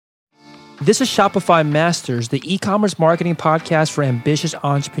This is Shopify Masters, the e-commerce marketing podcast for ambitious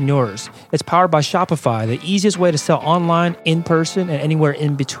entrepreneurs. It's powered by Shopify, the easiest way to sell online, in person, and anywhere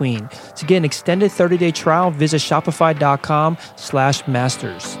in between. To get an extended 30-day trial, visit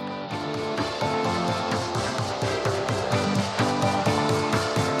shopify.com/masters.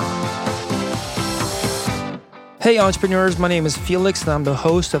 Hey entrepreneurs, my name is Felix and I'm the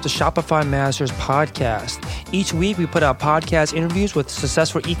host of the Shopify Masters podcast. Each week we put out podcast interviews with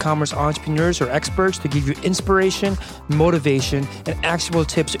successful e-commerce entrepreneurs or experts to give you inspiration, motivation, and actionable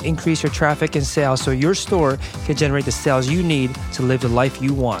tips to increase your traffic and sales so your store can generate the sales you need to live the life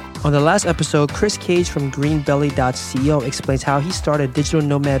you want. On the last episode, Chris Cage from greenbelly.co explains how he started a digital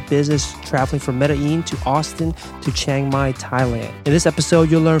nomad business traveling from Medellin to Austin to Chiang Mai, Thailand. In this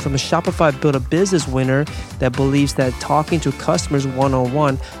episode, you'll learn from a Shopify Build a Business winner that believes that talking to customers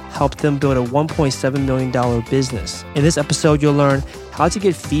one-on-one helped them build a $1.7 million business. In this episode, you'll learn how to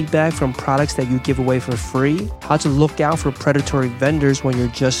get feedback from products that you give away for free, how to look out for predatory vendors when you're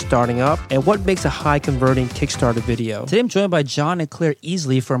just starting up, and what makes a high-converting Kickstarter video. Today, I'm joined by John and Claire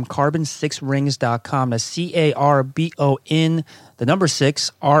Easley from Carbon6Rings.com. That's CARBON, the number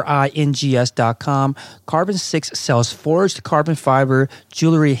 6, RINGS.com. Carbon 6 sells forged carbon fiber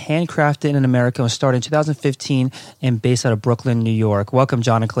jewelry handcrafted in America and started in 2015 and based out of Brooklyn, New York. Welcome,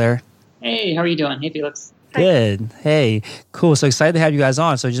 John and Claire. Hey, how are you doing? Hey, Felix. Good. Hey, cool. So excited to have you guys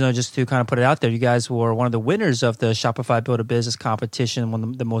on. So, just to kind of put it out there, you guys were one of the winners of the Shopify Build a Business competition, one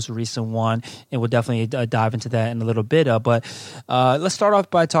of the most recent one, and we'll definitely dive into that in a little bit. But let's start off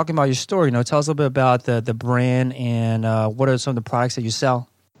by talking about your story. Tell us a little bit about the brand and what are some of the products that you sell.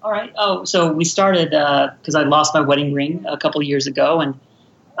 All right. Oh, so we started because I lost my wedding ring a couple of years ago, and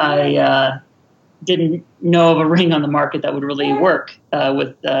I didn't know of a ring on the market that would really work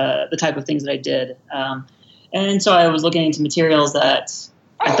with the type of things that I did. And so I was looking into materials that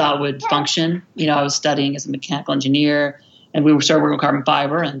I thought would function. I was studying as a mechanical engineer, and we started working with carbon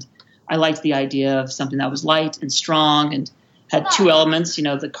fiber. And I liked the idea of something that was light and strong and had two elements,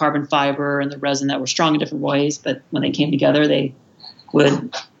 the carbon fiber and the resin that were strong in different ways. But when they came together, they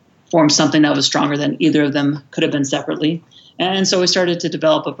would form something that was stronger than either of them could have been separately. And so we started to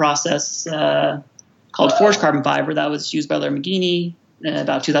develop a process called forged carbon fiber that was used by Lamborghini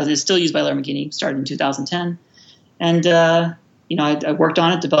about 2000. It's still used by Lamborghini. Started in 2010, and I worked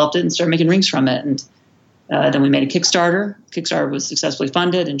on it, developed it, and started making rings from it. And then we made a Kickstarter. Kickstarter was successfully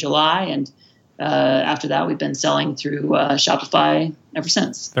funded in July, and after that, we've been selling through Shopify ever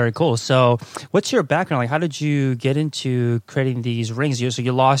since. Very cool. So, what's your background? How did you get into creating these rings? So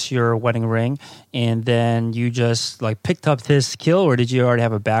you lost your wedding ring, and then you just picked up this skill, or did you already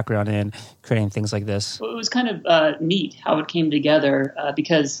have a background in creating things like this? Well, it was kind of neat how it came together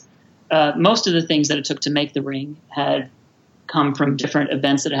because most of the things that it took to make the ring had come from different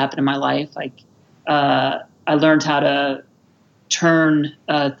events that had happened in my life. I learned how to turn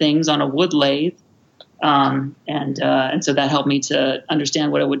things on a wood lathe, and so that helped me to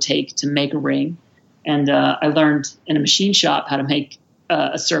understand what it would take to make a ring. And I learned in a machine shop how to make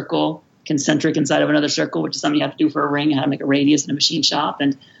a circle concentric inside of another circle, which is something you have to do for a ring, how to make a radius in a machine shop,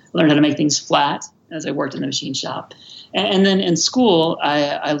 and learned how to make things flat as I worked in the machine shop. And then in school,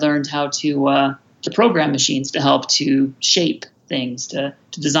 I learned how to program machines to help to shape things, to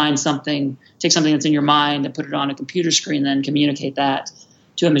design something, take something that's in your mind and put it on a computer screen, then communicate that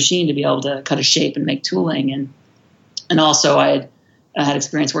to a machine to be able to cut a shape and make tooling. And also I had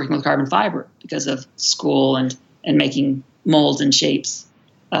experience working with carbon fiber because of school and making molds and shapes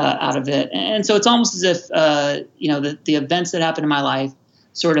out of it. And so it's almost as if, the events that happened in my life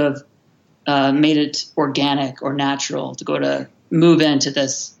sort of made it organic or natural to move into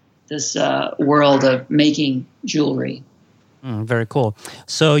this world of making jewelry. Very cool.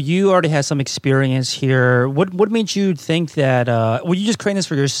 So you already had some experience here. What made you think that, were you just creating this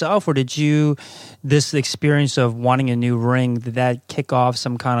for yourself, or did this experience of wanting a new ring, did that kick off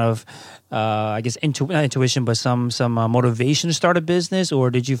some kind of, not intuition, but some motivation to start a business? Or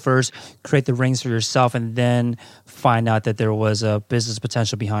did you first create the rings for yourself and then find out that there was a business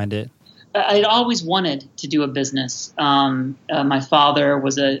potential behind it? I'd always wanted to do a business. My father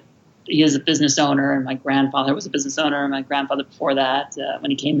he is a business owner, and my grandfather was a business owner, and my grandfather before that,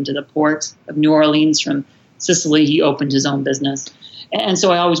 when he came into the port of New Orleans from Sicily, he opened his own business. And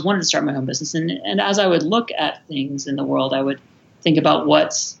so I always wanted to start my own business. And as I would look at things in the world, I would think about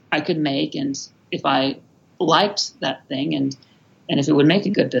what I could make and if I liked that thing and if it would make a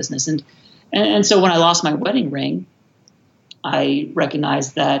good business. And so when I lost my wedding ring, I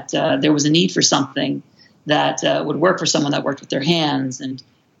recognized that there was a need for something that would work for someone that worked with their hands and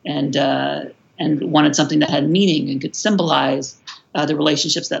wanted something that had meaning and could symbolize the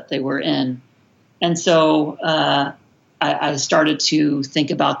relationships that they were in. And so I started to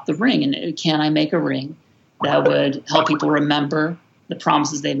think about the ring, and can I make a ring that would help people remember the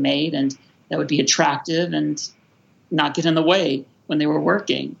promises they made, and that would be attractive and not get in the way when they were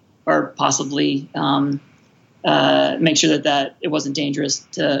working, or possibly make sure that it wasn't dangerous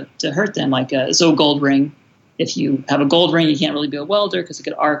to hurt them. Like a gold ring. If you have a gold ring, you can't really be a welder because it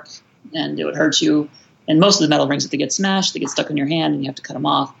could arc and it would hurt you. And most of the metal rings, if they get smashed, they get stuck in your hand and you have to cut them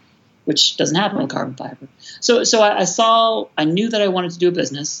off, which doesn't happen with carbon fiber. So I knew that I wanted to do a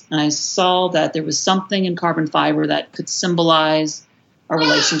business, and I saw that there was something in carbon fiber that could symbolize a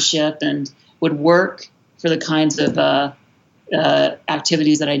relationship and would work for the kinds of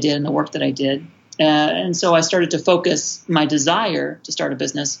activities that I did and the work that I did. And so I started to focus my desire to start a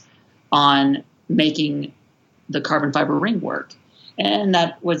business on making the carbon fiber ring work. And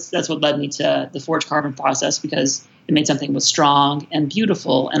that's what led me to the Forged Carbon process, because it made something that was strong and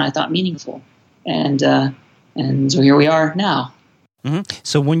beautiful, and I thought meaningful. And so here we are now. Mm-hmm.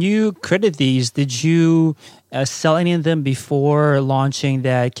 So when you created these, did you sell any of them before launching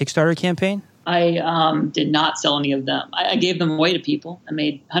that Kickstarter campaign? I did not sell any of them. I gave them away to people. I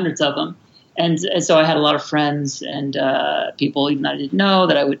made hundreds of them. And so I had a lot of friends and people even that I didn't know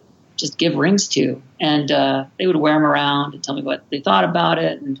that I would just give rings to. And they would wear them around and tell me what they thought about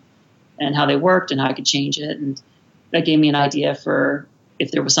it and how they worked and how I could change it. And that gave me an idea for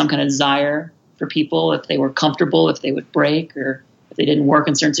if there was some kind of desire for people, if they were comfortable, if they would break, or if they didn't work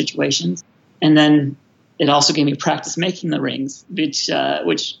in certain situations. And then it also gave me practice making the rings, which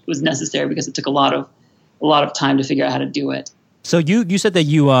was necessary because it took a lot of time to figure out how to do it. So you said that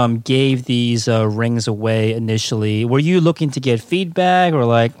you gave these rings away initially. Were you looking to get feedback, or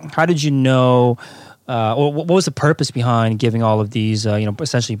like how did you know? Or what was the purpose behind giving all of these,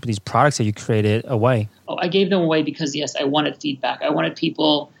 essentially these products that you created away? Oh, I gave them away because yes, I wanted feedback. I wanted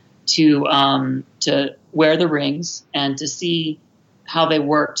people to wear the rings and to see how they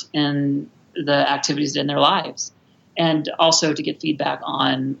worked in the activities in their lives, and also to get feedback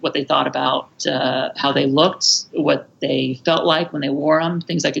on what they thought about how they looked, what they felt like when they wore them,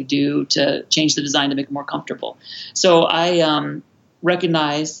 things I could do to change the design to make it more comfortable. So I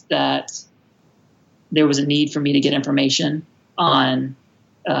recognized that there was a need for me to get information on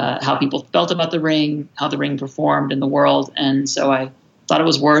how people felt about the ring, how the ring performed in the world. And so I thought it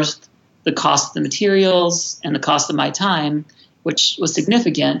was worth the cost of the materials and the cost of my time, which was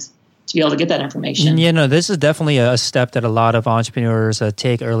significant, to be able to get that information. This is definitely a step that a lot of entrepreneurs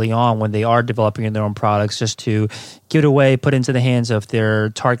take early on when they are developing their own products, just to give it away, put it into the hands of their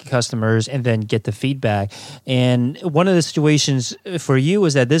target customers, and then get the feedback. And one of the situations for you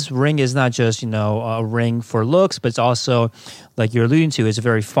is that this ring is not just, a ring for looks, but it's also, like you're alluding to, it's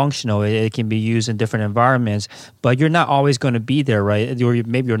very functional. It can be used in different environments, but you're not always going to be there, right? Or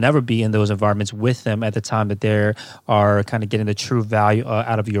maybe you'll never be in those environments with them at the time that they are kind of getting the true value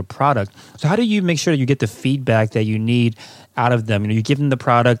out of your product. So how do you make sure that you get the feedback that you need out of them? You give them the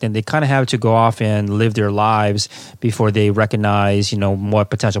product and they kind of have to go off and live their lives before they recognize, what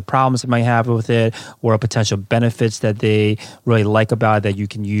potential problems they might have with it, or potential benefits that they really like about it that you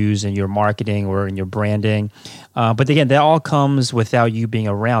can use in your marketing or in your branding. But again, that all comes without you being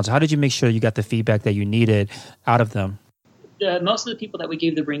around. So how did you make sure you got the feedback that you needed out of them? Most of the people that we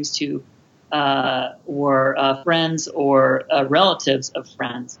gave the rings to were friends or relatives of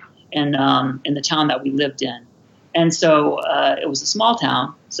friends in the town that we lived in. And so it was a small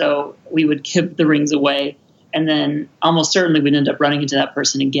town, so we would give the rings away, and then almost certainly we'd end up running into that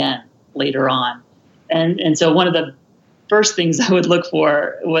person again later on. And so one of the first things I would look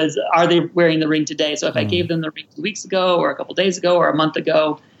for was, are they wearing the ring today? So if I gave them the ring 2 weeks ago or a couple days ago or a month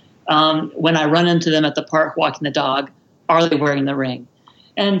ago, when I run into them at the park walking the dog, are they wearing the ring?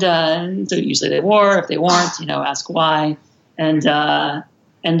 And so usually they were. If they weren't, ask why.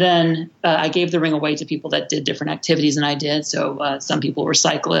 And then I gave the ring away to people that did different activities than I did. So some people were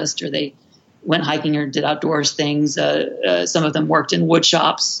cyclists, or they went hiking or did outdoors things. Some of them worked in wood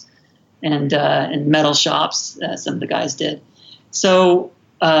shops and metal shops. Some of the guys did. So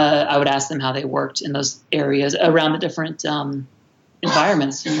I would ask them how they worked in those areas around the different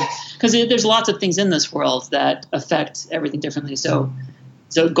environments. Because there's lots of things in this world that affect everything differently. So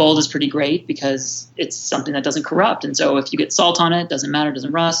gold is pretty great because it's something that doesn't corrupt. And so if you get salt on it, it doesn't matter, it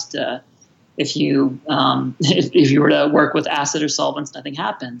doesn't rust. If you were to work with acid or solvents, nothing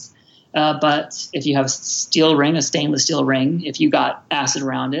happens. But if you have a stainless steel ring, if you got acid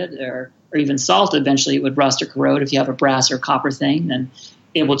around it or even salt, eventually it would rust or corrode. If you have a brass or copper thing, then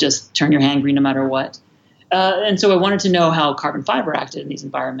it will just turn your hand green no matter what. And so I wanted to know how carbon fiber acted in these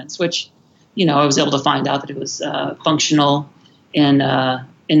environments, which, I was able to find out that it was functional. in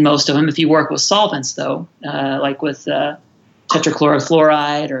most of them. If you work with solvents, though, like with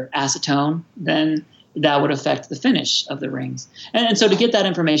tetrachlorofluoride or acetone, then that would affect the finish of the rings. And so to get that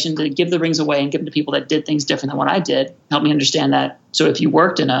information, to give the rings away and give them to people that did things different than what I did, helped me understand that. So if you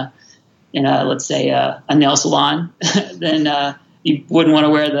worked in a let's say a nail salon, then you wouldn't want to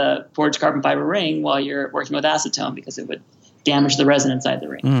wear the forged carbon fiber ring while you're working with acetone, because it would damage the resin inside the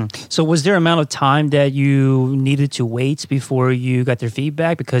ring. So was there an amount of time that you needed to wait before you got their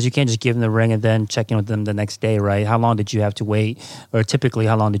feedback? Because you can't just give them the ring and then check in with them the next day, right? How long did you have to wait? Or typically,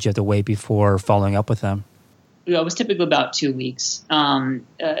 how long did you have to wait before following up with them? It was typically about 2 weeks. So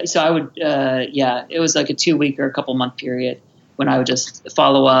I would, it was like a 2 week or a couple month period when I would just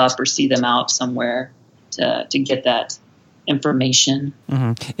follow up or see them out somewhere to get that information.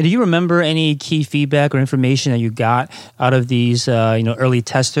 And do you remember any key feedback or information that you got out of these, early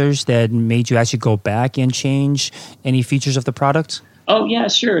testers that made you actually go back and change any features of the product? Oh yeah,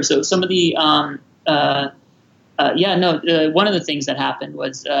 sure. So some of the, one of the things that happened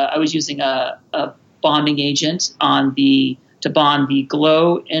was I was using a bonding agent to bond the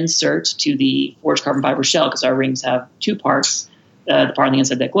glow insert to the forged carbon fiber shell, because our rings have two parts: the part on the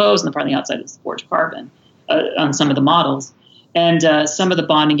inside that glows and the part on the outside is forged carbon. On some of the models, and some of the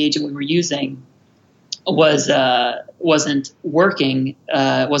bonding agent we were using wasn't working,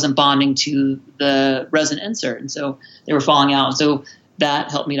 wasn't bonding to the resin insert, and so they were falling out. And so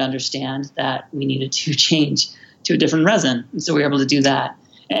that helped me to understand that we needed to change to a different resin, and so we were able to do that.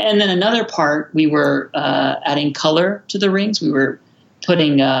 And then another part, we were adding color to the rings. We were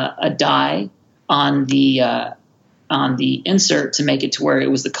putting a dye on the insert to make it to where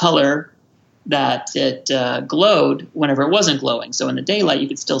it was the color that it glowed whenever it wasn't glowing. So in the daylight, you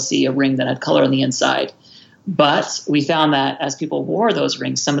could still see a ring that had color on the inside. But we found that as people wore those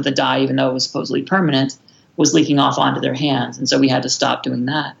rings, some of the dye, even though it was supposedly permanent, was leaking off onto their hands. And so we had to stop doing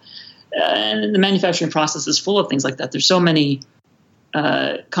that. And the manufacturing process is full of things like that. There's so many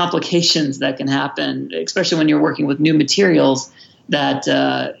complications that can happen, especially when you're working with new materials that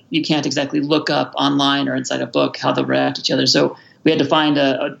you can't exactly look up online or inside a book how they'll react to each other. So we had to find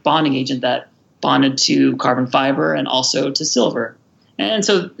a bonding agent that bonded to carbon fiber and also to silver. And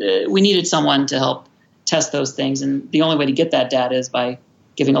so we needed someone to help test those things. And the only way to get that data is by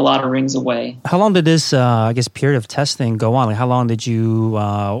giving a lot of rings away. How long did this, period of testing go on? Like, how long did you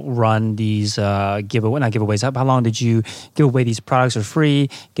run these giveaways? How long did you give away these products for free,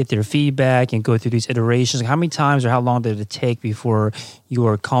 get their feedback, and go through these iterations? Like, how many times or how long did it take before you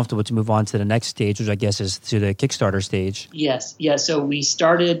were comfortable to move on to the next stage, which I guess is to the Kickstarter stage? Yes. So I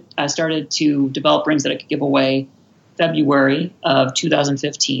started to develop rings that I could give away February of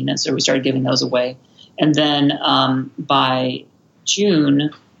 2015. And so we started giving those away. And then by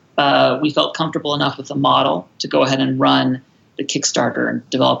June, we felt comfortable enough with the model to go ahead and run the Kickstarter and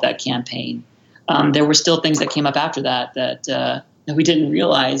develop that campaign. There were still things that came up after that we didn't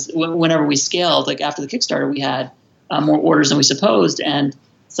realize. Whenever we scaled, like after the Kickstarter, we had more orders than we supposed, and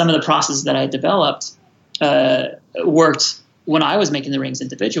some of the processes that I had developed worked when I was making the rings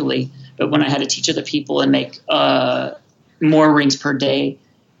individually, but when I had to teach other people and make more rings per day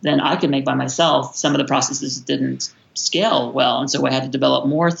than I could make by myself, some of the processes didn't scale well, and so I had to develop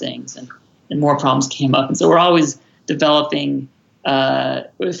more things, and more problems came up. And so we're always developing,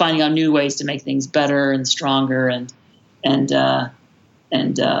 finding out new ways to make things better and stronger, and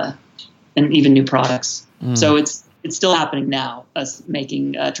even new products. So it's still happening now, us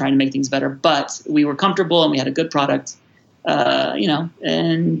trying to make things better. But we were comfortable and we had a good product,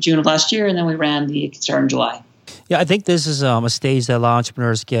 in June of last year, and then we ran the Kickstarter in July. Yeah, I think this is a stage that a lot of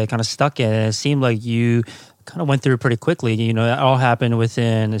entrepreneurs get kind of stuck in, and it seemed like you kind of went through pretty quickly. It all happened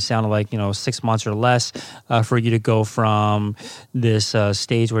within, it sounded like, 6 months or less for you to go from this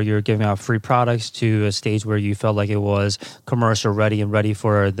stage where you're giving out free products to a stage where you felt like it was commercial ready and ready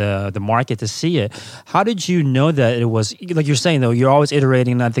for the market to see it. How did you know that it was, like you're saying though, you're always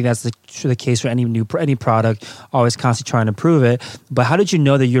iterating, and I think that's the case for any product, always constantly trying to improve it. But how did you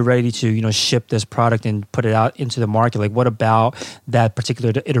know that you're ready to, ship this product and put it out into the market? Like, what about that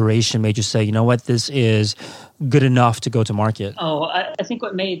particular iteration made you say, you know what, this is good enough to go to market? I think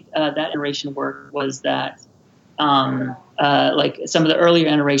what made that iteration work was that like some of the earlier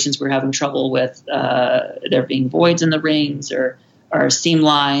iterations we were having trouble with there being voids in the rings or seam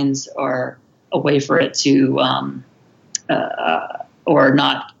lines or a way for it to or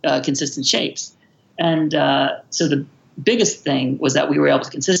not consistent shapes. And so the biggest thing was that we were able to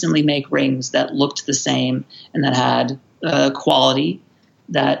consistently make rings that looked the same and that had quality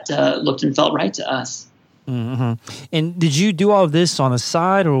that looked and felt right to us. Mm-hmm. And did you do all of this on the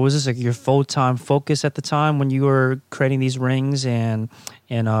side, or was this like your full-time focus at the time when you were creating these rings and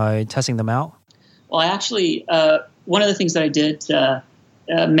testing them out? Well, I actually, one of the things that I did to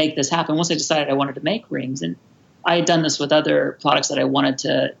make this happen, once I decided I wanted to make rings, and I had done this with other products that I wanted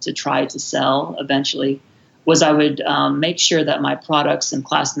to try to sell eventually, was I would make sure that my products and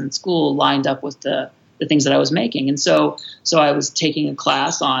classes in school lined up with the things that I was making. And so I was taking a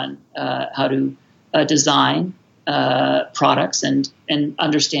class on how to design products and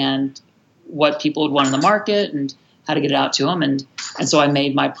understand what people would want in the market and how to get it out to them. And so I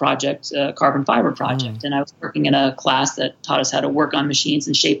made my project a carbon fiber project. And I was working in a class that taught us how to work on machines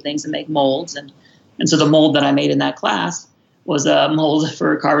and shape things and make molds. And so the mold that I made in that class was a mold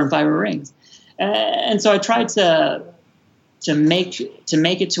for carbon fiber rings. And so I tried to make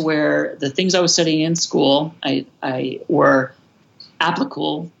it to where the things I was studying in school I were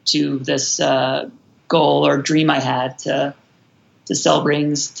applicable to this goal or dream I had to sell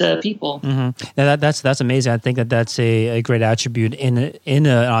rings to people. Mm-hmm. Now that's amazing. I think that's a great attribute in an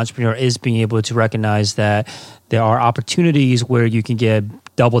entrepreneur, is being able to recognize that there are opportunities where you can get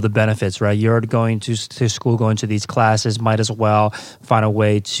double the benefits, right? You're going to school, going to these classes, might as well find a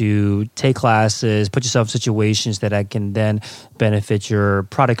way to take classes, put yourself in situations that can then benefit your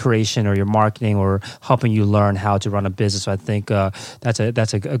product creation or your marketing or helping you learn how to run a business. So I think that's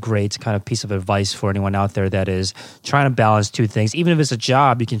a great kind of piece of advice for anyone out there that is trying to balance two things. Even if it's a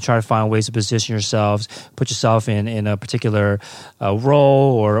job, you can try to find ways to position yourselves, put yourself in a particular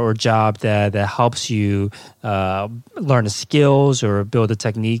role or job that helps you learn the skills or build the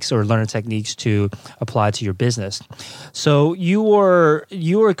techniques or learn the techniques to apply to your business. So you were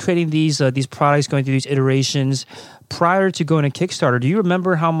creating these products, going through these iterations prior to going to Kickstarter. Do you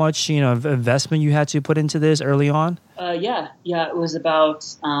remember how much investment you had to put into this early on? Yeah, it was about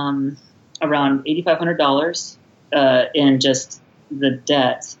around $8,500 in just the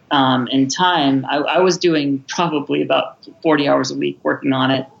debt. In time, I was doing probably about 40 hours a week working on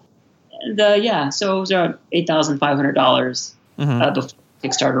it. And so it was around $8,500 before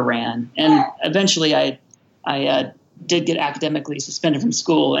Kickstarter ran. And eventually I did get academically suspended from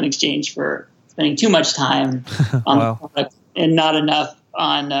school in exchange for spending too much time on the product and not enough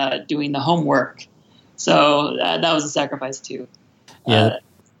on doing the homework. So that was a sacrifice too. But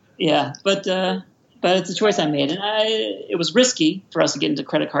it's a choice I made. And it was risky for us to get into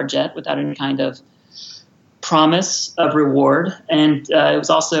credit card debt without any kind of promise of reward. And it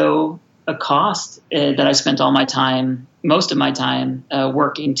was also a cost that I spent all my time, most of my time,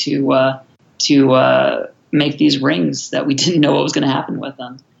 working to make these rings that we didn't know what was going to happen with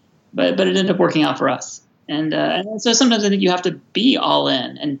them. But it ended up working out for us. And so sometimes I think you have to be all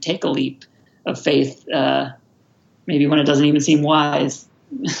in and take a leap of faith, maybe when it doesn't even seem wise.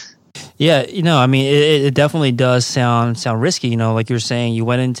 Yeah, it definitely does sound risky. Like you're saying, you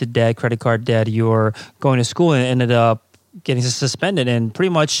went into debt, credit card debt, you were going to school and ended up getting suspended. And pretty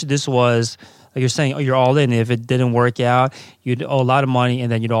much this was, like you're saying, you're all in. If it didn't work out, you'd owe a lot of money,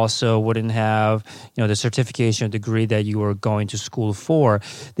 and then you'd also wouldn't have, the certification or degree that you were going to school for.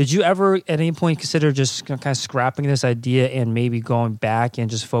 Did you ever at any point consider just kind of scrapping this idea and maybe going back and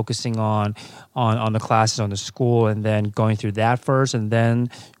just focusing on the classes, on the school, and then going through that first, and then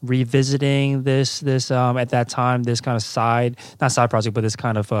revisiting this at that time, this kind of not side project, but this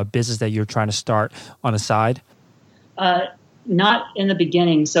kind of business that you're trying to start on the side? Not in the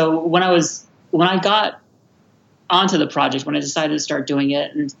beginning. So when I got onto the project, when I decided to start doing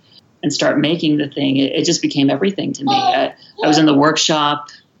it and start making the thing, it just became everything to me. I was in the workshop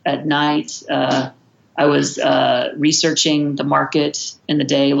at night. I was researching the market in the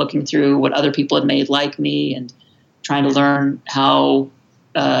day, looking through what other people had made like me and trying to learn how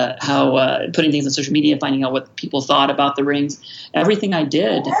putting things on social media, finding out what people thought about the rings. Everything I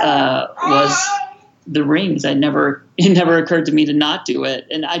did was the rings. It never occurred to me to not do it.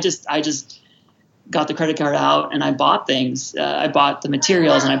 And I just got the credit card out and I bought things. I bought the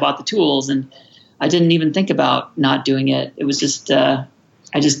materials and I bought the tools, and I didn't even think about not doing it. It was just, I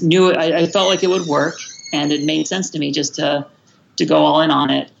just knew it. I felt like it would work, and it made sense to me just to go all in on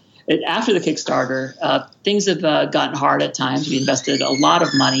it. After the Kickstarter, things have gotten hard at times. We invested a lot of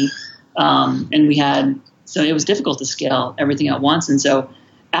money, and so it was difficult to scale everything at once. And so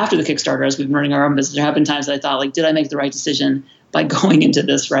after the Kickstarter, as we've been running our own business, there have been times that I thought, like, did I make the right decision by going into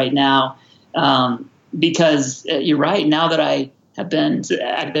this right now? Because you're right. Now that I have been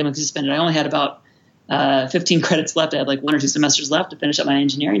academically suspended, I only had about 15 credits left. I had like 1 or 2 semesters left to finish up my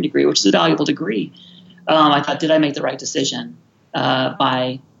engineering degree, which is a valuable degree. I thought, did I make the right decision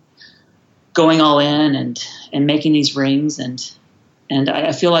by going all in and making these rings and And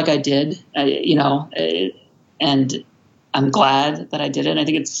I feel like I did, and I'm glad that I did it. And I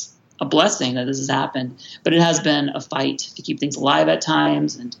think it's a blessing that this has happened, but it has been a fight to keep things alive at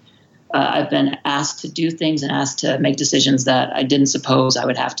times. And I've been asked to do things and asked to make decisions that I didn't suppose I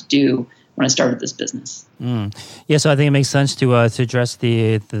would have to do when I started this business. Yeah, so I think it makes sense to address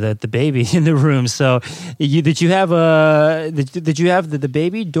the baby in the room. So, did you have the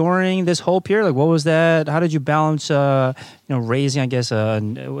baby during this whole period? Like, what was that? How did you balance, raising? I guess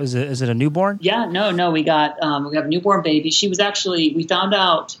is it a newborn? Yeah, no, we have a newborn baby. She was actually, we found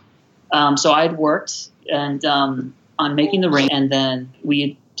out. So I had worked and on making the ring, and then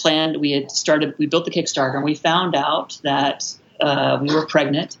we built the Kickstarter, and we found out that we were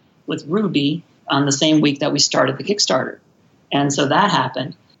pregnant with Ruby on the same week that we started the Kickstarter. And so that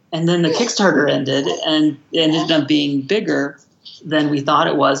happened. And then the Kickstarter ended, and it ended up being bigger than we thought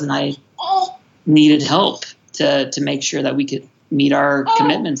it was. And I needed help to make sure that we could meet our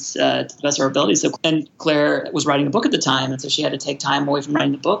commitments to the best of our abilities. So, and Claire was writing a book at the time, and so she had to take time away from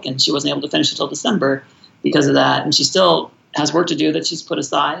writing the book, and she wasn't able to finish until December because of that. And she still has work to do that she's put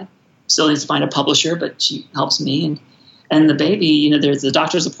aside. Still needs to find a publisher, but she helps me. And the baby, there's the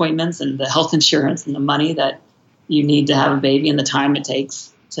doctor's appointments and the health insurance and the money that you need to have a baby and the time it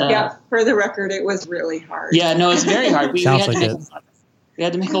takes to. Yeah, for the record, it was really hard. Yeah, no, it's very hard. We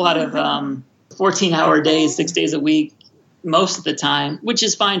had to make a lot of 14-hour days, 6 days a week, most of the time, which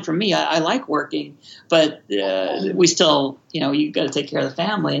is fine for me. I like working, but we still, you got to take care of the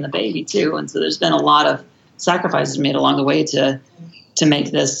family and the baby too. And so there's been a lot of sacrifices made along the way to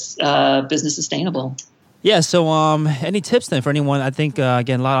make this business sustainable. Yeah. So, any tips then for anyone? I think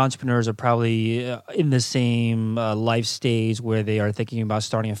again, a lot of entrepreneurs are probably in the same life stage where they are thinking about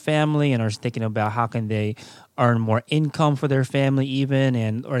starting a family and are thinking about how can they earn more income for their family,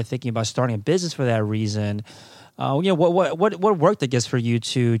 even, or thinking about starting a business for that reason. What worked, I guess, for you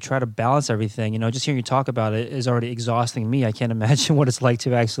to try to balance everything? Just hearing you talk about it is already exhausting me. I can't imagine what it's like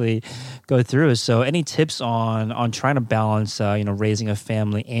to actually go through it. So any tips on trying to balance, raising a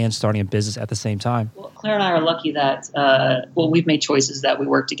family and starting a business at the same time? Well, Claire and I are lucky that, we've made choices that we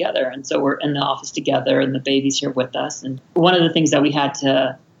work together. And so we're in the office together and the baby's here with us. And one of the things that we had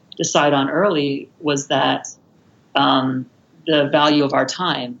to decide on early was that the value of our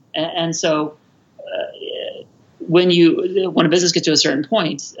time. And so when a business gets to a certain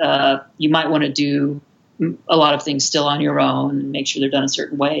point, you might want to do a lot of things still on your own and make sure they're done a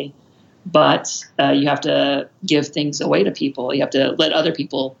certain way. But you have to give things away to people. You have to let other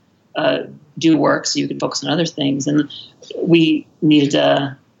people do work so you can focus on other things. And we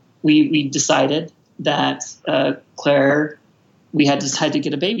decided that Claire, we had decided to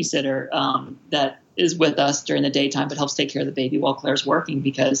get a babysitter that is with us during the daytime but helps take care of the baby while Claire's working,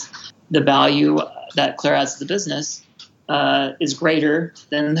 because the value that Claire adds to the business is greater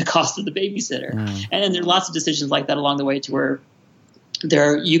than the cost of the babysitter. And there are lots of decisions like that along the way to where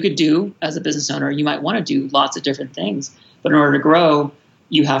you could do as a business owner, you might want to do lots of different things, but in order to grow,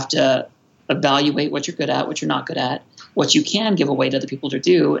 you have to evaluate what you're good at, what you're not good at, what you can give away to other people to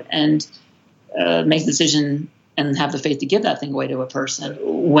do, and make the decision and have the faith to give that thing away to a person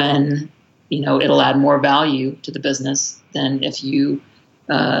when, it'll add more value to the business than if you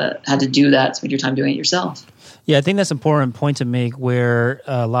had to do that, spend your time doing it yourself. Yeah, I think that's an important point to make, where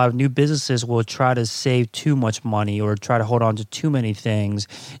a lot of new businesses will try to save too much money or try to hold on to too many things,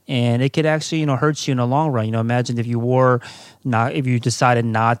 and it could actually, hurt you in the long run. Imagine if you decided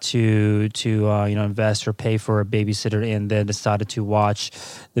not to invest or pay for a babysitter and then decided to watch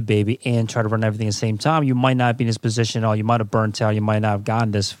the baby and try to run everything at the same time, you might not be in this position at all. You might have burnt out. You might not have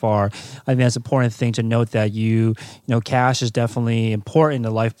gotten this far. I think that's an important thing to note, that cash is definitely important in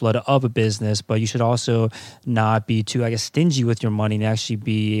the lifeblood of a business, but you should also not be too, stingy with your money and actually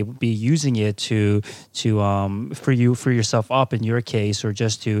be using it to free yourself up in your case, or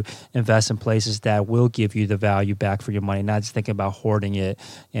just to invest in places that will give you the value back for your money, not just thinking about hoarding it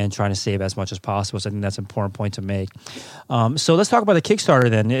and trying to save as much as possible. So I think that's an important point to make. So let's talk about the Kickstarter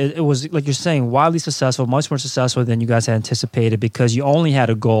then. It was, like you're saying, wildly successful, much more successful than you guys had anticipated, because you only had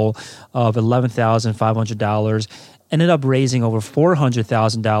a goal of $11,500. Ended up raising over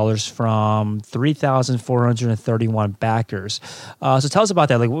 $400,000 from 3,431 backers. So tell us about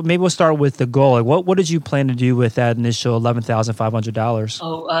that. Maybe we'll start with the goal. What did you plan to do with that initial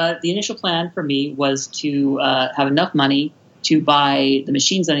 $11,500? The initial plan for me was to have enough money to buy the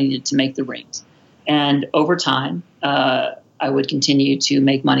machines I needed to make the rings. And over time, I would continue to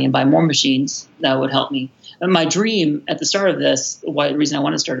make money and buy more machines that would help me. And my dream at the start of this, the reason I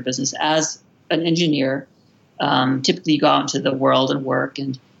wanted to start a business, as an engineer, typically you go out into the world and work.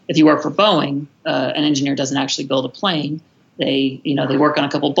 And if you work for Boeing, an engineer doesn't actually build a plane. they work on a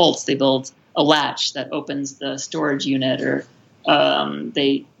couple bolts. They build a latch that opens the storage unit, or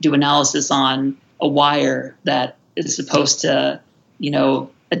they do analysis on a wire that is supposed to,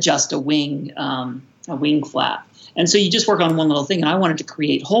 adjust a wing flap. And so you just work on one little thing, and I wanted to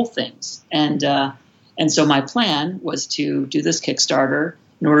create whole things. And so my plan was to do this Kickstarter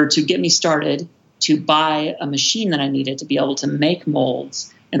in order to get me started, to buy a machine that I needed to be able to make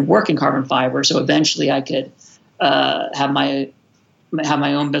molds and work in carbon fiber. So eventually I could have my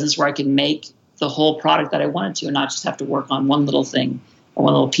own business where I could make the whole product that I wanted to, and not just have to work on one little thing or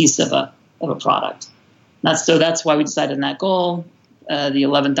one little piece of a product. That's why we decided on that goal, the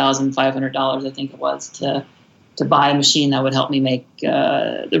 $11,500, I think it was, to buy a machine that would help me make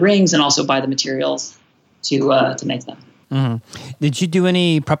the rings, and also buy the materials to make them. Mm-hmm. Did you do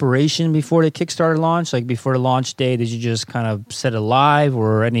any preparation before the Kickstarter launch? Like before the launch day, did you just kind of set it live,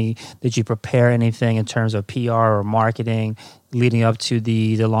 or did you prepare anything in terms of PR or marketing leading up to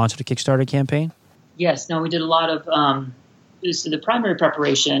the launch of the Kickstarter campaign? Yes. No, we did a lot of, so the primary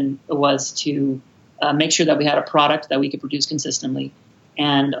preparation was to make sure that we had a product that we could produce consistently,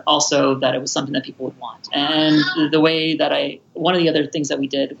 and also that it was something that people would want. And the way that one of the other things that we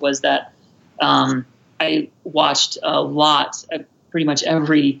did was that I watched a lot, pretty much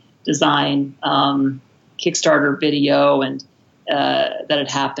every design Kickstarter video and that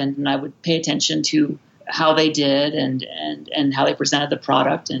had happened, and I would pay attention to how they did and how they presented the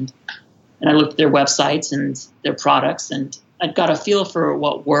product, and I looked at their websites and their products, and I got a feel for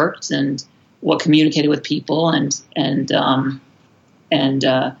what worked and what communicated with people, and kind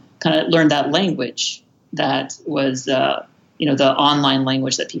of learned that language that was the online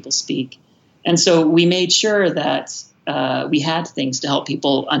language that people speak. And so we made sure that we had things to help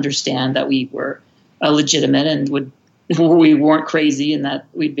people understand that we were legitimate and we weren't crazy, and that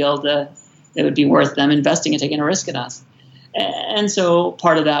we'd be able to, it would be worth them investing and taking a risk in us. And so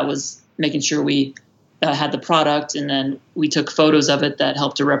part of that was making sure we had the product, and then we took photos of it that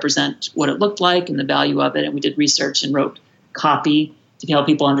helped to represent what it looked like and the value of it. And we did research and wrote copy to help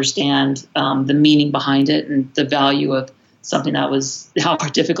people understand the meaning behind it and the value of something that was, how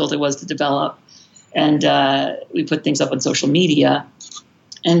difficult it was to develop. And we put things up on social media,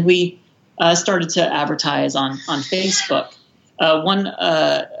 and we started to advertise on Facebook.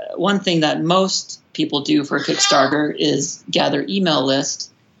 One thing that most people do for a Kickstarter is gather email list,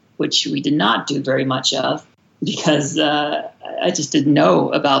 which we did not do very much of, because I just didn't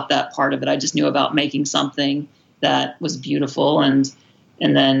know about that part of it. I just knew about making something that was beautiful and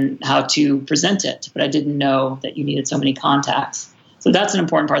then how to present it. But I didn't know that you needed so many contacts. So that's an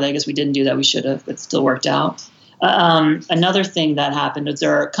important part that I guess we didn't do that we should have, but still worked out. Another thing that happened is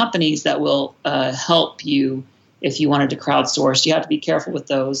there are companies that will help you if you wanted to crowdsource. You have to be careful with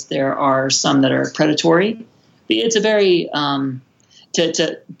those. There are some that are predatory. It's a very,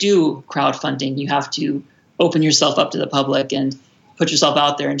 to do crowdfunding, you have to open yourself up to the public and put yourself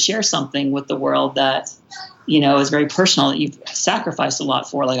out there and share something with the world that, is very personal, that you've sacrificed a lot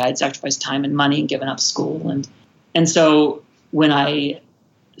for. Like I had sacrificed time and money and given up school. And so when I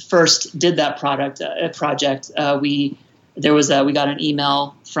first did that project, we got an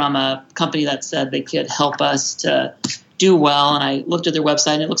email from a company that said they could help us to do well. And I looked at their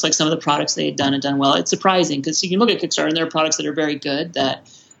website, and it looks like some of the products they had done well. It's surprising because you can look at Kickstarter and there are products that are very good that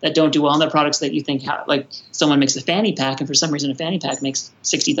don't do well, and there are products that you think, like someone makes a fanny pack, and for some reason a fanny pack makes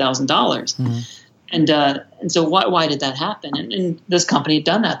 $60,000. Mm-hmm. And so why did that happen? And this company had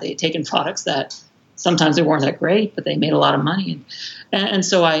done that. They had taken products that sometimes they weren't that great, but they made a lot of money. And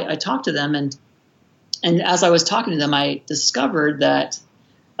so I talked to them, and as I was talking to them, I discovered that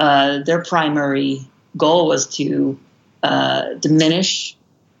their primary goal was to diminish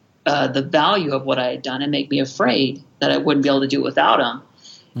the value of what I had done and make me afraid that I wouldn't be able to do it without them.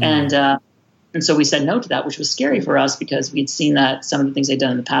 Mm. And so we said no to that, which was scary for us because we'd seen that some of the things they'd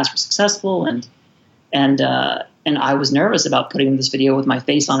done in the past were successful, and I was nervous about putting this video with my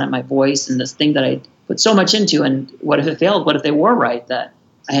face on it, my voice, and this thing that I put so much into. And what if it failed? What if they were right, that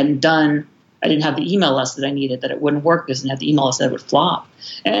I didn't have the email list that I needed, that it wouldn't work because I didn't have the email list, that it would flop.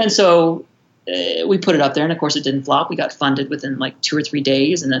 And so we put it up there, and of course it didn't flop. We got funded within like 2 or 3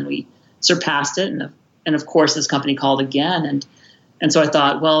 days, and then we surpassed it. And of course this company called again. And so I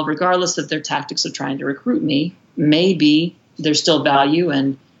thought, well, regardless of their tactics of trying to recruit me, maybe there's still value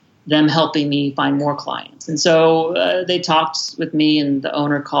in them helping me find more clients. And so they talked with me, and the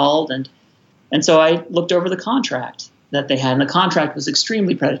owner called, and so I looked over the contract that they had, and the contract was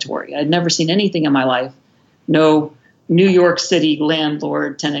extremely predatory. I'd never seen anything in my life. No New York City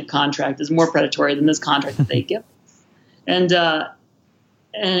landlord-tenant contract is more predatory than this contract that they give. And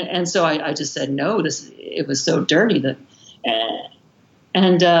so I just said no. It was so dirty that,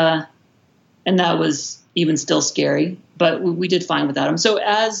 and that was even still scary, but we did fine without them. So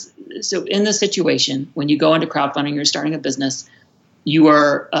in this situation, when you go into crowdfunding, you're starting a business, you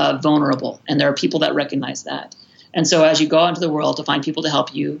are vulnerable, and there are people that recognize that. And so as you go out into the world to find people to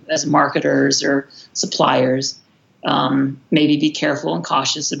help you as marketers or suppliers, maybe be careful and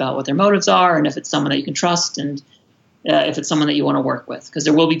cautious about what their motives are, and if it's someone that you can trust, and if it's someone that you want to work with. Because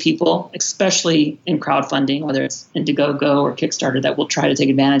there will be people, especially in crowdfunding, whether it's Indiegogo or Kickstarter, that will try to take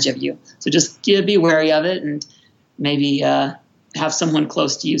advantage of you. So just be wary of it, and maybe have someone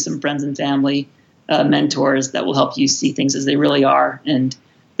close to you, some friends and family, mentors that will help you see things as they really are, and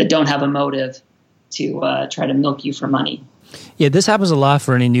that don't have a motive to try to milk you for money. Yeah, this happens a lot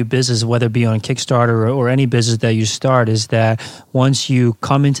for any new business, whether it be on Kickstarter or any business that you start, is that once you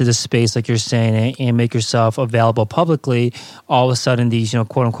come into the space, like you're saying, and make yourself available publicly, all of a sudden these,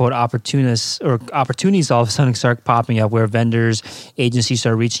 quote unquote, opportunities all of a sudden start popping up where vendors, agencies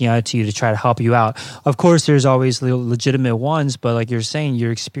start reaching out to you to try to help you out. Of course, there's always legitimate ones, but like you're saying,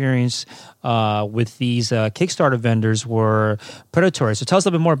 your experience with these Kickstarter vendors were predatory. So tell us a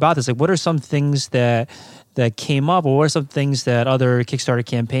little bit more about this. Like, what are some things that came up, or what are some things that other Kickstarter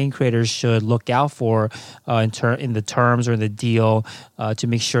campaign creators should look out for in the terms or in the deal to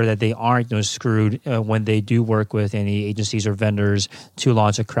make sure that they aren't screwed when they do work with any agencies or vendors to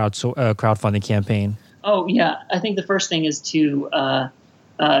launch a crowdfunding campaign? Oh, yeah. I think the first thing is to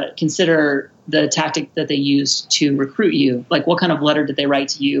consider the tactic that they use to recruit you. Like, what kind of letter did they write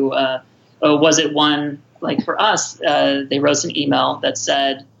to you? Was it one, like for us, they wrote an email that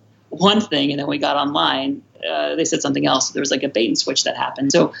said one thing, and then we got online, they said something else. There was like a bait and switch that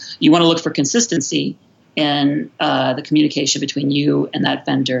happened. So you want to look for consistency in the communication between you and that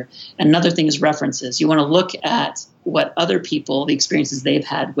vendor. And another thing is references. You want to look at what other people, the experiences they've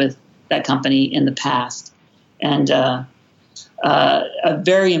had with that company in the past. And a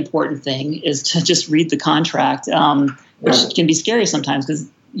very important thing is to just read the contract, which can be scary sometimes because,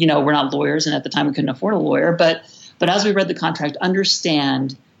 we're not lawyers, and at the time we couldn't afford a lawyer. But as we read the contract,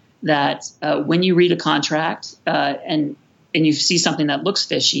 understand that when you read a contract and you see something that looks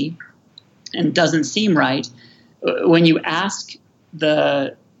fishy and doesn't seem right, when you ask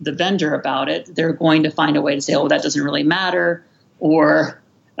the vendor about it, they're going to find a way to say, oh, that doesn't really matter, or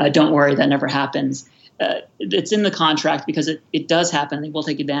don't worry, that never happens. It's in the contract because it does happen. They will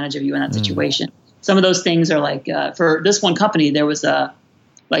take advantage of you in that situation. Some of those things are like, for this one company, there was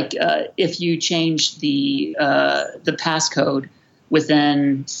if you change the passcode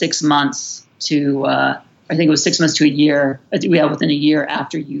within 6 months to, I think it was 6 months to a year. Within a year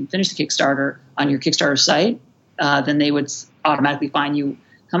after you finish the Kickstarter on your Kickstarter site, then they would automatically fine you.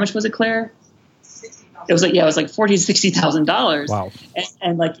 How much was it, Claire? It was like $40,000 to $60,000. Wow.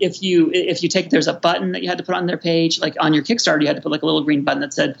 And like if you take, there's a button that you had to put on their page, like on your Kickstarter, you had to put like a little green button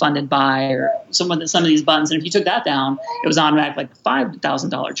that said funded by or some of these buttons. And if you took that down, it was automatic like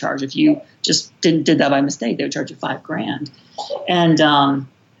 $5,000 charge. If you just did that by mistake, they would charge you $5,000. And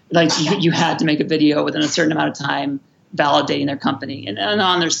you had to make a video within a certain amount of time validating their company. And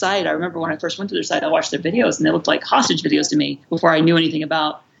on their site, I remember when I first went to their site, I watched their videos and they looked like hostage videos to me before I knew anything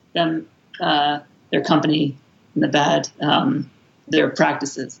about them, their company, and their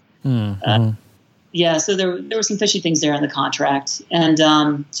practices. Mm-hmm. So there were some fishy things there in the contract. And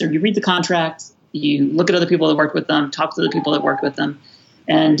so you read the contract, you look at other people that worked with them, talk to the people that worked with them,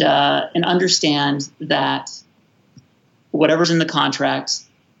 and understand that whatever's in the contract,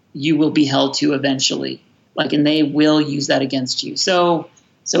 you will be held to eventually. And they will use that against you. So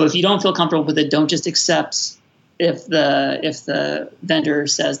if you don't feel comfortable with it, don't just accept if the vendor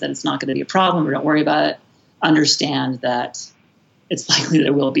says that it's not going to be a problem or don't worry about it. Understand that it's likely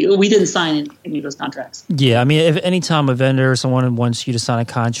there will be. We didn't sign any of those contracts. Yeah, I mean, if any time a vendor or someone wants you to sign a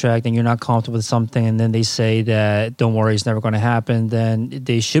contract and you're not comfortable with something, and then they say that don't worry, it's never going to happen, then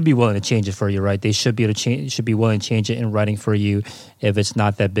they should be willing to change it for you, right? They should be able to change. Should be willing to change it in writing for you if it's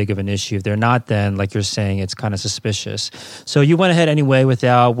not that big of an issue. If they're not, then like you're saying, it's kind of suspicious. So you went ahead anyway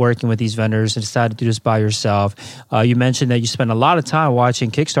without working with these vendors and decided to do this by yourself. You mentioned that you spend a lot of time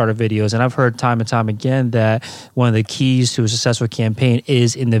watching Kickstarter videos, and I've heard time and time again that one of the keys to a successful campaign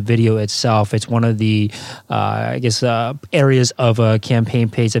is in the video itself. It's one of the, areas of a campaign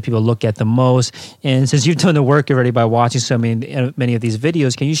page that people look at the most. And since you've done the work already by watching so many of these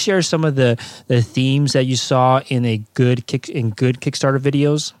videos, can you share some of the themes that you saw in good Kickstarter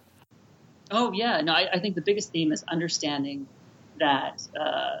videos? Oh, yeah. No, I think the biggest theme is understanding that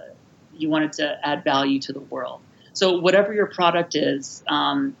you wanted to add value to the world. So whatever your product is,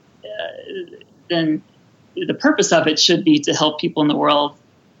 then the purpose of it should be to help people in the world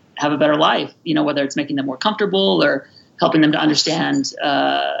have a better life, whether it's making them more comfortable or helping them to understand,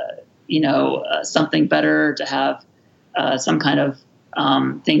 something better, to have some kind of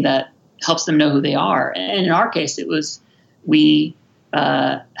thing that helps them know who they are. And in our case, it was we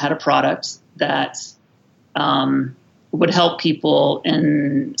had a product that would help people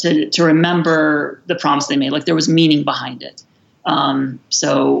to remember the promise they made. Like there was meaning behind it.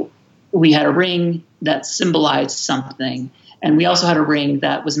 So we had a ring that symbolized something. And we also had a ring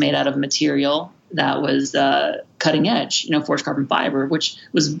that was made out of material that was cutting edge, forged carbon fiber, which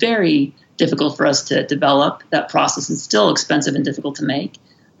was very difficult for us to develop. That process is still expensive and difficult to make.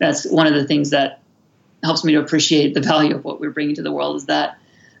 That's one of the things that helps me to appreciate the value of what we're bringing to the world, is that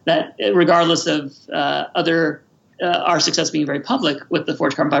regardless of our success being very public with the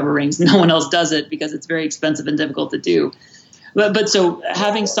forged carbon fiber rings, no one else does it because it's very expensive and difficult to do. But so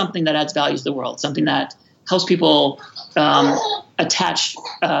having something that adds value to the world, something that helps people attach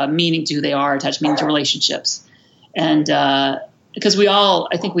meaning to who they are, attach meaning to relationships. And because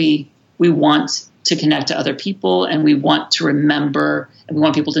I think we want to connect to other people, and we want to remember, and we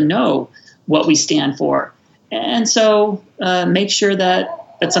want people to know what we stand for. And so make sure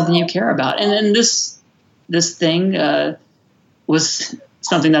that that's something you care about. And then this thing was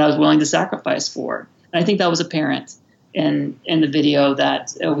something that I was willing to sacrifice for. And I think that was apparent in the video,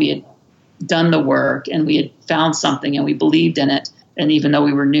 that we had done the work and we had found something and we believed in it. And even though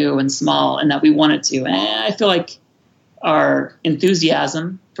we were new and small, and that we wanted to, and I feel like our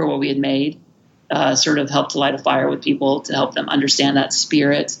enthusiasm for what we had made sort of helped to light a fire with people, to help them understand that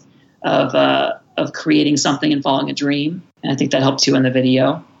spirit of creating something and following a dream. And I think that helped too in the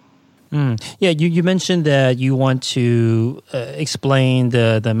video. Yeah, you mentioned that you want to explain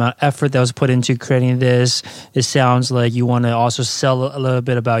the amount of effort that was put into creating this. It sounds like you want to also sell a little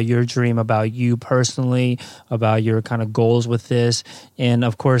bit about your dream, about you personally, about your kind of goals with this. And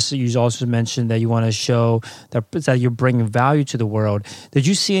of course, you also mentioned that you want to show that you're bringing value to the world. Did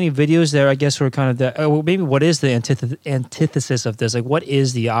you see any videos there, I guess, were kind of maybe what is the antithesis of this? Like, what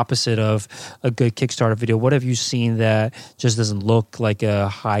is the opposite of a good Kickstarter video? What have you seen that just doesn't look like a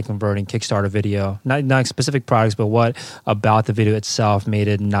high converting Kickstarter video? Not specific products, but what about the video itself made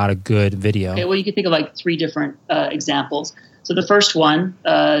it not a good video? Okay, well, you can think of like three different examples. So the first one,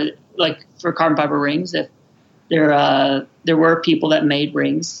 like for carbon fiber rings, if there were people that made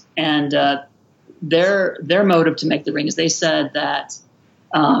rings, and their motive to make the ring is, they said that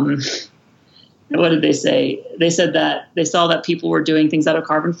what did they say? They said that they saw that people were doing things out of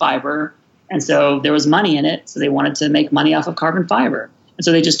carbon fiber, and so there was money in it, so they wanted to make money off of carbon fiber. And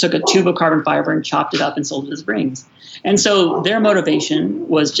so they just took a tube of carbon fiber and chopped it up and sold it as rings. And so their motivation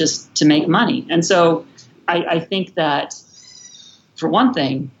was just to make money. And so I think that, for one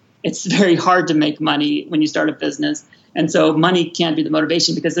thing, it's very hard to make money when you start a business. And so money can't be the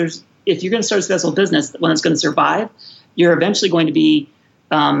motivation, because if you're going to start a successful business, one that's going to survive, you're eventually going to be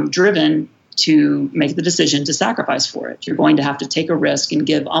driven to make the decision to sacrifice for it. You're going to have to take a risk and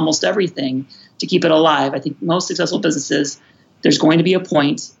give almost everything to keep it alive. I think most successful businesses, there's going to be a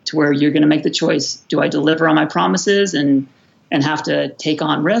point to where you're going to make the choice. Do I deliver on my promises and have to take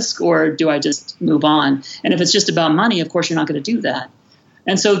on risk, or do I just move on? And if it's just about money, of course, you're not going to do that.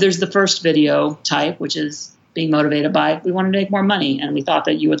 And so there's the first video type, which is being motivated by, we want to make more money, and we thought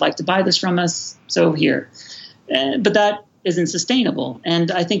that you would like to buy this from us, so here. But that isn't sustainable. And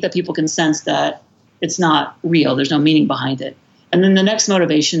I think that people can sense that it's not real. There's no meaning behind it. And then the next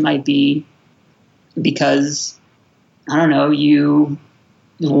motivation might be because, I don't know, you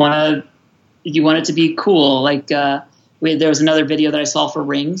want it to be cool. Like there was another video that I saw for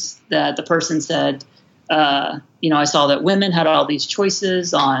rings that the person said, I saw that women had all these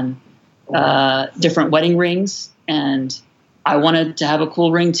choices on different wedding rings, and I wanted to have a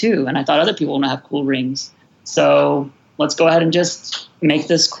cool ring too. And I thought other people want to have cool rings. So let's go ahead and just make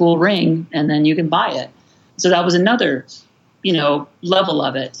this cool ring, and then you can buy it. So that was another, level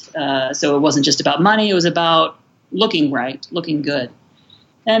of it. So it wasn't just about money. It was about looking right, looking good.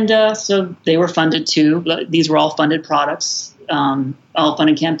 And so they were funded too. These were all funded products, all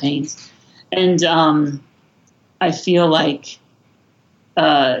funded campaigns. And I feel like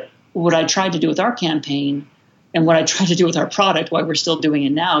what I tried to do with our campaign and what I tried to do with our product, why we're still doing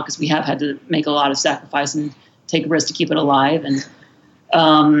it now, because we have had to make a lot of sacrifice and take risks to keep it alive,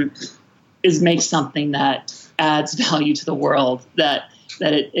 and is make something that adds value to the world, that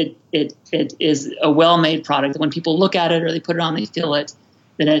it is a well-made product. When people look at it or they put it on, they feel it,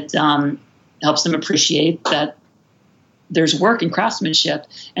 that it helps them appreciate that there's work and craftsmanship,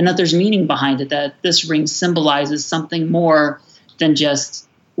 and that there's meaning behind it, that this ring symbolizes something more than just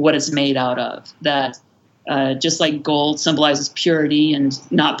what it's made out of, that just like gold symbolizes purity and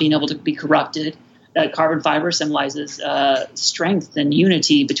not being able to be corrupted, that carbon fiber symbolizes strength and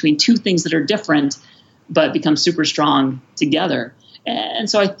unity between two things that are different, but become super strong together. And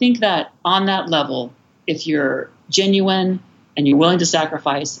so I think that on that level, if you're genuine and you're willing to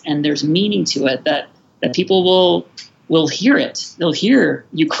sacrifice and there's meaning to it, that people will hear it. They'll hear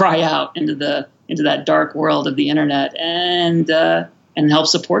you cry out into that dark world of the internet and help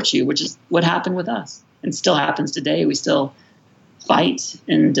support you, which is what happened with us and still happens today. We still fight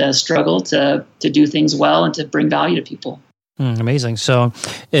and struggle to do things well and to bring value to people. Amazing. So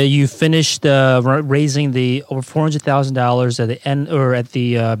you finished raising the over $400,000 at the end or at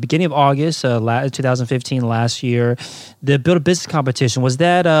the beginning of August 2015 last year. The Build a Business competition, was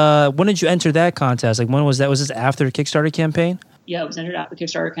that when did you enter that contest? Like when was that? Was this after the Kickstarter campaign? Yeah, it was entered after the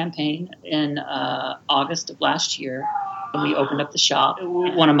Kickstarter campaign in August of last year when we opened up the shop.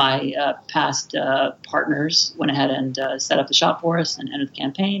 One of my past partners went ahead and set up the shop for us and entered the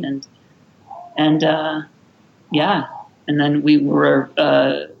campaign, and then we were.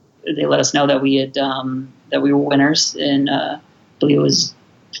 They let us know that we had that we were winners in I believe it was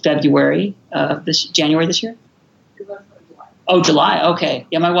January this year. Oh, July. Okay,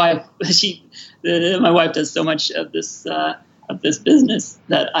 yeah. My wife my wife does so much of this business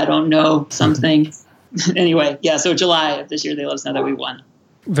that I don't know some things. Anyway, yeah. So July of this year, they let us know that we won.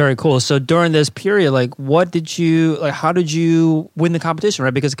 Very cool. So during this period, how did you win the competition,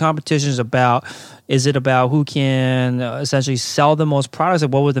 right? Because the competition is it about who can essentially sell the most products?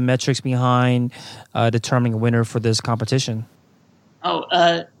 What were the metrics behind determining a winner for this competition?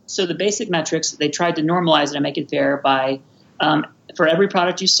 So the basic metrics, they tried to normalize it and make it fair by, for every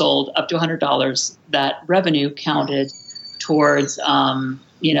product you sold up to $100, that revenue counted towards,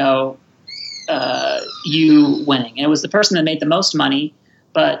 you winning. And it was the person that made the most money.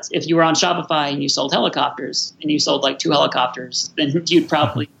 But if you were on Shopify and you sold helicopters and you sold like 2 helicopters, then you'd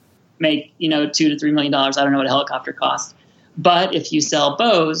probably make, $2 to $3 million. I don't know what a helicopter costs. But if you sell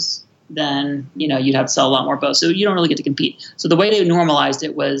bows, then, you'd have to sell a lot more bows. So you don't really get to compete. So the way they normalized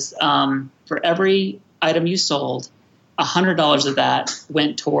it was for every item you sold, $100 of that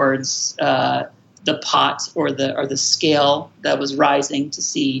went towards the pot or the scale that was rising to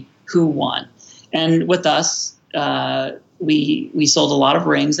see who won. And with us, we sold a lot of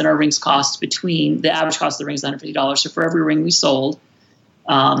rings, and our rings cost the average cost of the rings is $150. So for every ring we sold,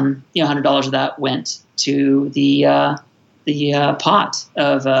 $100 of that went to the pot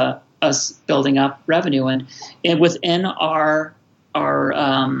of us building up revenue. And within our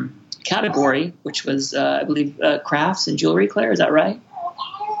category, which was I believe crafts and jewelry, Claire, is that right?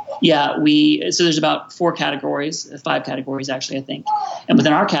 Yeah, so there's about 5 categories actually, I think. And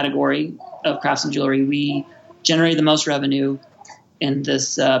within our category of crafts and jewelry, we generated the most revenue in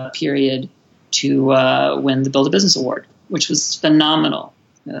this period to win the Build a Business Award, which was phenomenal.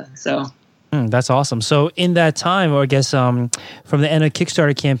 That's awesome. So in that time, or I guess from the end of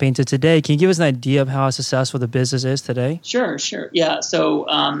Kickstarter campaign to today, can you give us an idea of how successful the business is today? Sure. Yeah.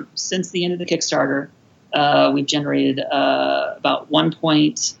 So since the end of the Kickstarter, we've generated about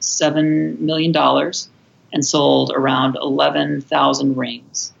 $1.7 million and sold around 11,000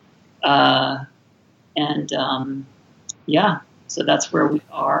 rings. So that's where we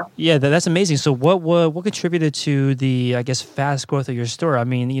are. Yeah, that's amazing. So what contributed to the, I guess, fast growth of your store? I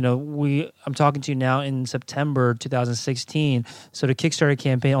mean, I'm talking to you now in September 2016. So the Kickstarter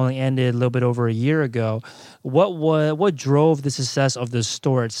campaign only ended a little bit over a year ago. What drove the success of the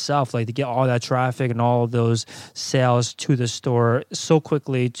store itself, like to get all that traffic and all of those sales to the store so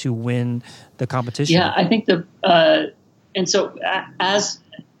quickly to win the competition? Yeah, I think as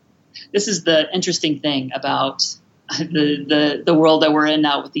this is the interesting thing about the world that we're in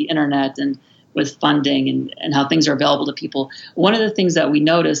now with the internet and with funding and how things are available to people. One of the things that we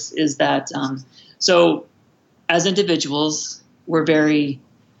notice is that, so as individuals, we're very,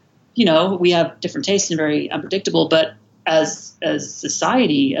 we have different tastes and very unpredictable, but as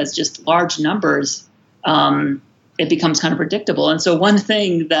society, as just large numbers, it becomes kind of predictable. And so one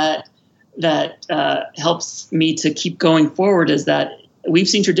thing that helps me to keep going forward is that we've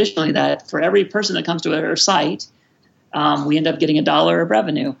seen traditionally that for every person that comes to our site, we end up getting $1 of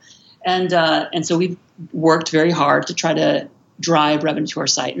revenue. And so we've worked very hard to try to drive revenue to our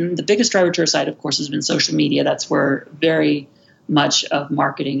site. And the biggest driver to our site, of course, has been social media. That's where very much of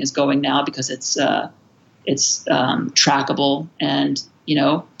marketing is going now because it's trackable. And,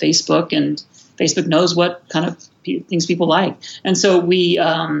 Facebook knows what kind of things people like. And so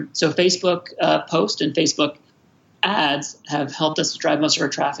so Facebook post and Facebook ads have helped us to drive most of our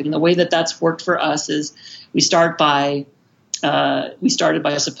traffic. And the way that that's worked for us is we started by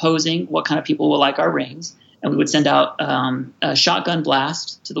supposing what kind of people will like our rings, and we would send out a shotgun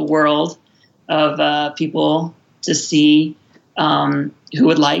blast to the world of people to see who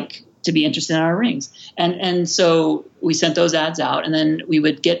would like to be interested in our rings. And so we sent those ads out, and then we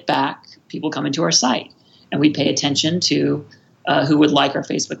would get back people coming to our site, and we'd pay attention to who would like our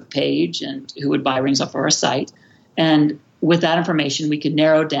Facebook page and who would buy rings off of our site. And with that information, we could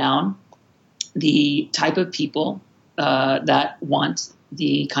narrow down the type of people that want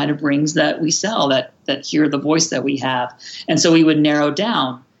the kind of rings that we sell, that hear the voice that we have. And so we would narrow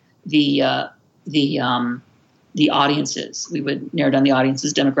down the audiences. We would narrow down the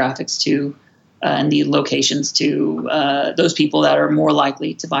audience's demographics to and the locations to those people that are more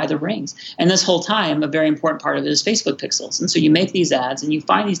likely to buy the rings. And this whole time, a very important part of it is Facebook pixels. And so you make these ads and you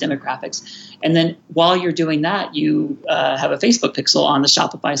find these demographics. And then while you're doing that, you have a Facebook pixel on the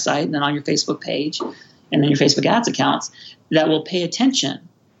Shopify site and then on your Facebook page and then your Facebook ads accounts that will pay attention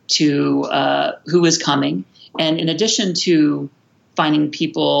to who is coming. And in addition to finding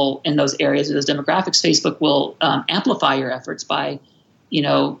people in those areas or those demographics, Facebook will amplify your efforts by,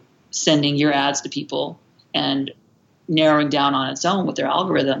 sending your ads to people and narrowing down on its own with their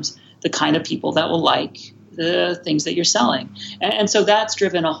algorithms the kind of people that will like the things that you're selling. And so that's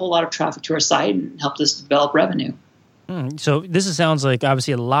driven a whole lot of traffic to our site and helped us develop revenue. So this sounds like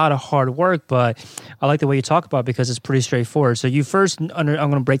obviously a lot of hard work, but I like the way you talk about it because it's pretty straightforward. So you first, I'm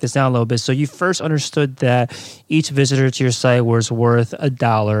going to break this down a little bit. So you first understood that each visitor to your site was worth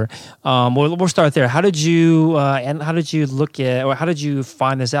 $1. We'll start there. How did you look at, or how did you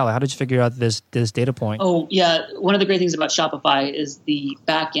find this out? How did you figure out this data point? Oh yeah, one of the great things about Shopify is the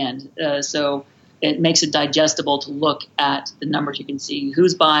back end. So it makes it digestible to look at the numbers. You can see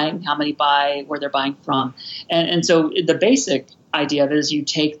who's buying, how many buy, where they're buying from. And so the basic idea of it is you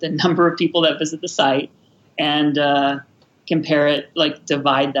take the number of people that visit the site and compare it, like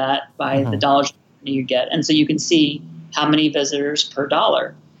divide that by the dollars you get. And so you can see how many visitors per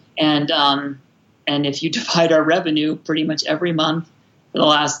dollar. And if you divide our revenue pretty much every month for the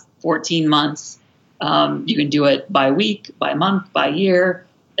last 14 months, you can do it by week, by month, by year.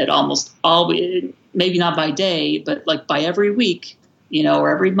 It almost always, maybe not by day, but like by every week, or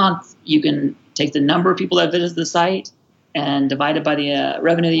every month, you can take the number of people that visit the site and divide it by the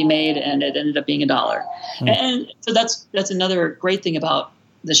revenue that you made, and it ended up being $1. And so that's another great thing about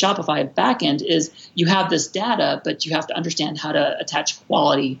the Shopify backend is you have this data, but you have to understand how to attach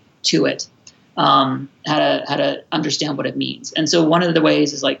quality to it, how to understand what it means. And so one of the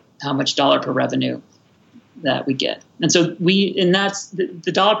ways is like how much dollar per revenue that we get. And so that's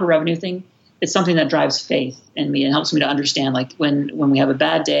the dollar per revenue thing. It's something that drives faith in me and helps me to understand, like when we have a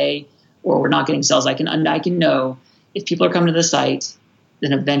bad day or we're not getting sales, I can know if people are coming to the site,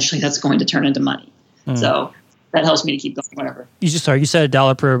 then eventually that's going to turn into money. So that helps me to keep going, whatever. You said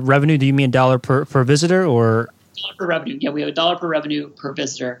 $1 per revenue. Do you mean $1 per visitor or? $1 per revenue. Yeah, we have $1 per revenue per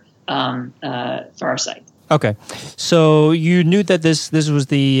visitor for our site. Okay, so you knew that this was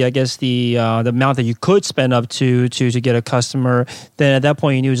the amount that you could spend up to get a customer. Then at that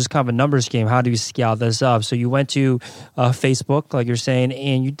point, you knew it was just kind of a numbers game. How do you scale this up? So you went to Facebook, like you're saying,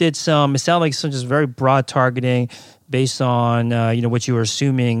 and you did some. It sounded like some just very broad targeting based on what you were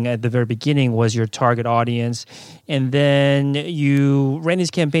assuming at the very beginning was your target audience, and then you ran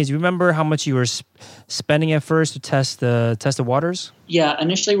these campaigns. Do you remember how much you were spending at first to test the waters? Yeah,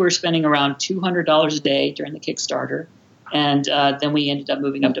 initially we were spending around $200 a day during the Kickstarter, and then we ended up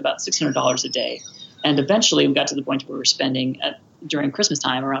moving up to about $600 a day, and eventually we got to the point where we were spending during Christmas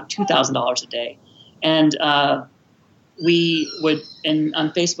time around $2,000 a day, and we would, and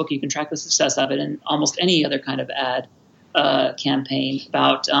on Facebook, you can track the success of it, and almost any other kind of ad campaign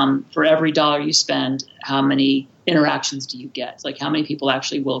about for every dollar you spend, how many interactions do you get? Like how many people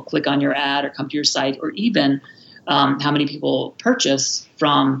actually will click on your ad or come to your site, or even how many people purchase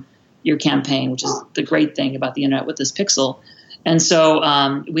from your campaign, which is the great thing about the internet with this pixel. And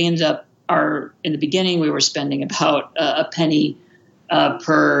so we ended up, in the beginning, we were spending about a penny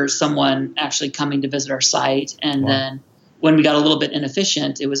per someone actually coming to visit our site. And then when we got a little bit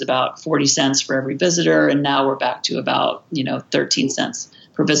inefficient, it was about 40 cents for every visitor. And now we're back to about, 13 cents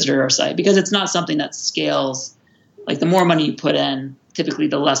per visitor to our site, because it's not something that scales. Like the more money you put in, typically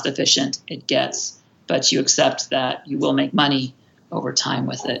the less efficient it gets, but you accept that you will make money over time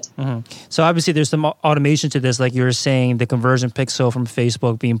with it. So obviously there's some automation to this, like you were saying, the conversion pixel from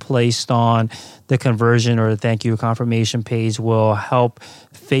Facebook being placed on the conversion or the thank you confirmation page will help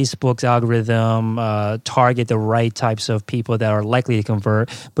Facebook's algorithm target the right types of people that are likely to convert.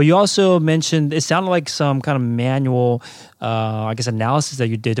 But you also mentioned, it sounded like some kind of manual, analysis that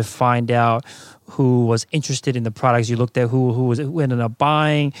you did to find out who was interested in the products. You looked at who ended up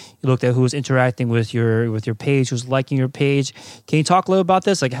buying. You looked at who was interacting with your page, who's liking your page. Can you talk a little about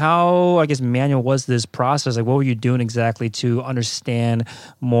this? Like how, I guess, manual was this process? Like what were you doing exactly to understand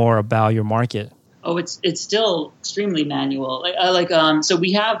more about your market? Oh, it's still extremely manual. So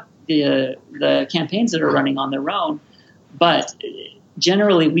we have the campaigns that are running on their own, but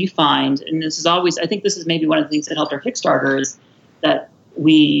generally we find, and this is always, I think this is maybe one of the things that helped our Kickstarter, is that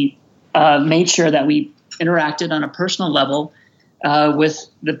we made sure that we interacted on a personal level with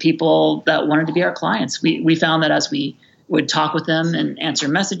the people that wanted to be our clients. We found that as we would talk with them and answer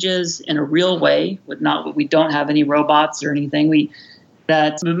messages in a real way, we don't have any robots or anything.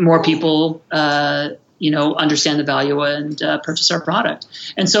 That more people, understand the value and purchase our product.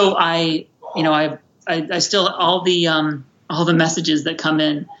 And so I still all the messages that come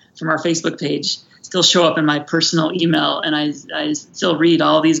in from our Facebook page still show up in my personal email, and I still read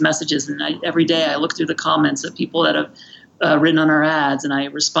all these messages. And every day I look through the comments of people that have written on our ads, and I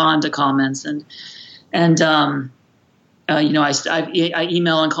respond to comments. I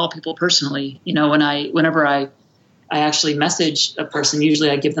email and call people personally. Whenever I actually message a person, usually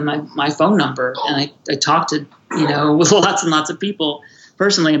I give them my phone number, and I talk to, with lots and lots of people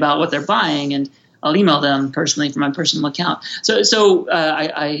personally about what they're buying, and I'll email them personally from my personal account. So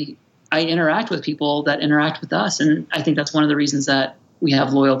I interact with people that interact with us, and I think that's one of the reasons that we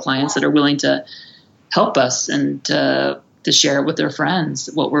have loyal clients that are willing to help us and to share it with their friends,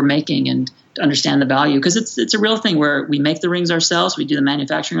 what we're making, and to understand the value, because it's a real thing where we make the rings ourselves, we do the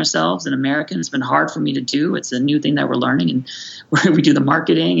manufacturing ourselves in America. It's been hard for me to do. It's a new thing that we're learning, and we do the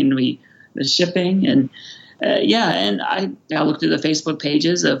marketing and the shipping, and and I look through the Facebook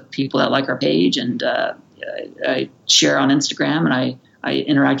pages of people that like our page, and I share on Instagram, and I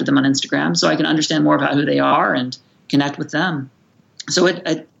interact with them on Instagram so I can understand more about who they are and connect with them. So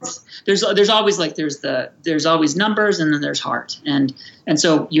there's always there's always numbers, and then there's heart, and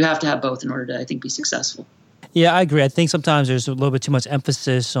so you have to have both in order to, I think, be successful. Yeah, I agree. I think sometimes there's a little bit too much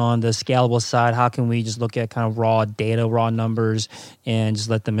emphasis on the scalable side. How can we just look at kind of raw data, raw numbers, and just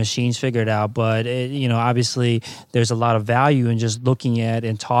let the machines figure it out? But, obviously there's a lot of value in just looking at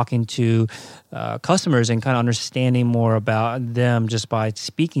and talking to customers and kind of understanding more about them just by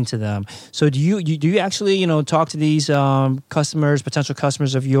speaking to them. So do you actually, talk to these customers, potential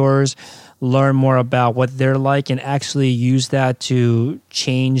customers of yours, learn more about what they're like, and actually use that to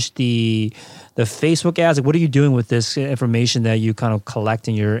change the Facebook ads? Like, what are you doing with this information that you kind of collect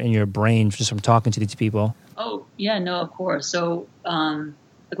in your brain just from talking to these people? Oh yeah, no, of course. So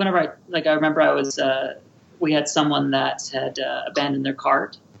whenever I remember we had someone that had abandoned their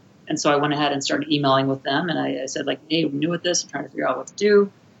cart, and so I went ahead and started emailing with them, and I said, hey, we're new at this, I'm trying to figure out what to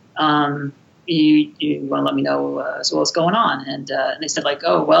do. You want to let me know what's going on? And they said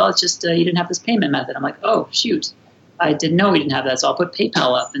oh, well, it's just you didn't have this payment method. I'm like, oh shoot, I didn't know we didn't have that, so I'll put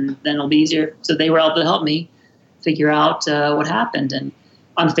PayPal up, and then it'll be easier. So they were able to help me figure out what happened. And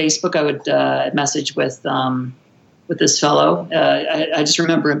on Facebook, I would message with this fellow. I just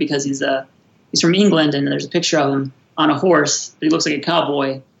remember him because he's from England, and there's a picture of him on a horse, but he looks like a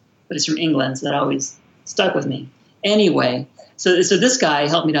cowboy, but he's from England, so that always stuck with me. Anyway, so this guy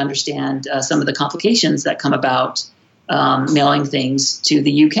helped me to understand some of the complications that come about mailing things to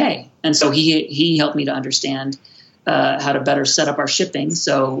the UK, and so he helped me to understand how to better set up our shipping,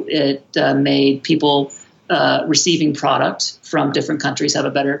 so it made people receiving product from different countries have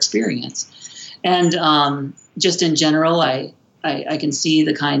a better experience. And just in general, I can see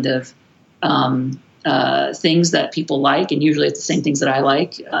the kind of things that people like, and usually it's the same things that I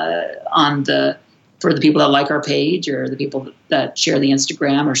like for the people that like our page, or the people that share the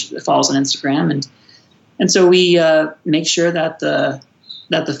Instagram or follow us on Instagram, and so we make sure that the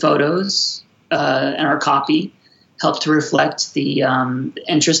photos and our copy help to reflect the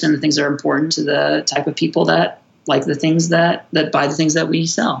interest in the things that are important to the type of people that like the things that buy the things that we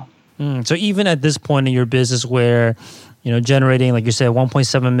sell. So even at this point in your business where, generating, like you said,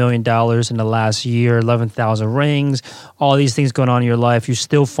 $1.7 million in the last year, 11,000 rings, all these things going on in your life, you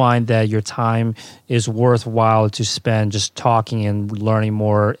still find that your time is worthwhile to spend just talking and learning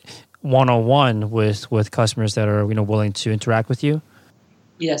more one-on-one with customers that are, willing to interact with you?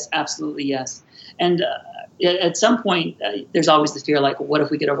 Yes, absolutely, yes. And at some point, there's always the fear, what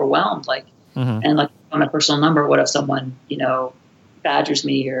if we get overwhelmed? And on my personal number, what if someone, badgers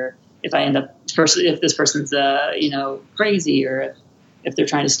me, or if I end up, if this person's, crazy, or if they're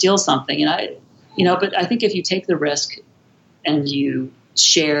trying to steal something. And but I think if you take the risk and you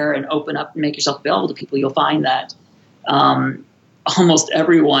share and open up and make yourself available to people, you'll find that almost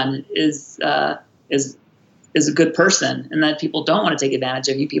everyone is a good person, and that people don't want to take advantage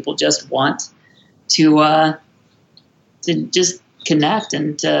of you. People just want to just connect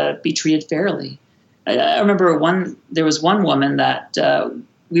and to be treated fairly. I remember there was one woman that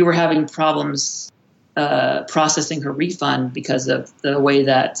we were having problems processing her refund because of the way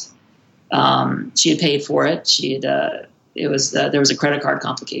that she had paid for it. There was a credit card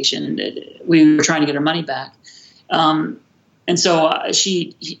complication. We were trying to get her money back, and so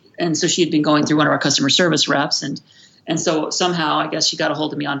she had been going through one of our customer service reps, and so somehow I guess she got a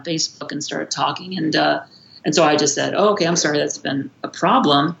hold of me on Facebook and started talking, and so I just said, "Oh, okay, I'm sorry, that's been a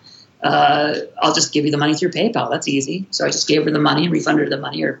problem. I'll just give you the money through PayPal. That's easy." So I just gave her the money and refunded her the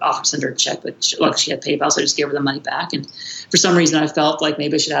money, or offered to send her a check, but she had PayPal, so I just gave her the money back. And for some reason, I felt like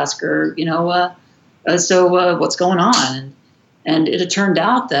maybe I should ask her, so what's going on? And it had turned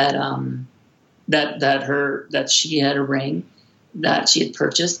out that that she had a ring that she had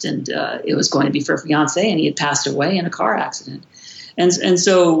purchased, and it was going to be for her fiance, and he had passed away in a car accident. And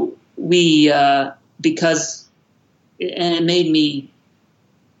so we because it made me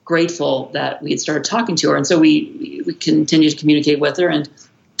grateful that we had started talking to her, and so we continued to communicate with her. And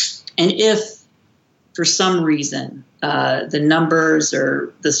if for some reason the numbers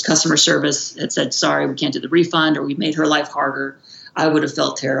or this customer service had said, "Sorry, we can't do the refund," or we made her life harder, I would have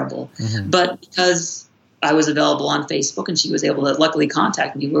felt terrible. Mm-hmm. But because I was available on Facebook and she was able to luckily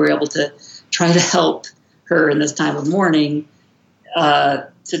contact me, we were able to try to help her in this time of mourning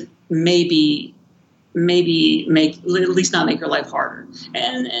to maybe make, at least not make her life harder.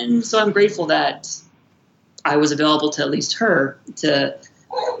 And so I'm grateful that I was available to at least her to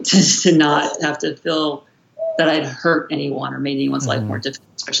not have to feel that I'd hurt anyone or made anyone's life more difficult,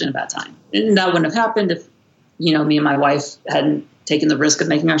 especially in a bad time. And that wouldn't have happened if, me and my wife hadn't taken the risk of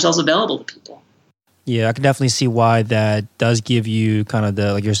making ourselves available to people. Yeah, I can definitely see why that does give you kind of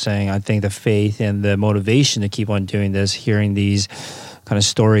like you're saying, I think the faith and the motivation to keep on doing this, hearing these kind of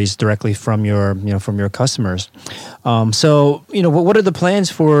stories directly from your customers. So, what are the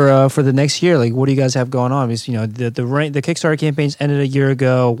plans for the next year? Like, what do you guys have going on? Because, the Kickstarter campaigns ended a year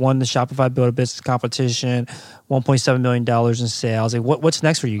ago, won the Shopify Build a Business competition, $1.7 million in sales. Like, what's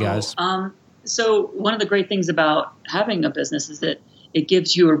next for you guys? So one of the great things about having a business is that it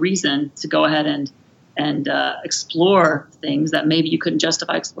gives you a reason to go ahead and explore things that maybe you couldn't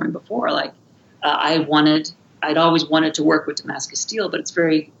justify exploring before. Like I'd always wanted to work with Damascus steel, but it's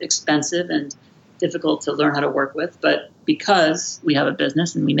very expensive and difficult to learn how to work with. But because we have a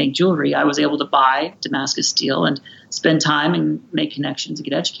business and we make jewelry, I was able to buy Damascus steel and spend time and make connections and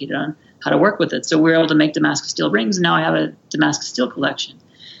get educated on how to work with it. So we were able to make Damascus steel rings, and now I have a Damascus steel collection.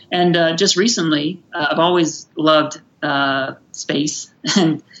 And just recently, I've always loved space,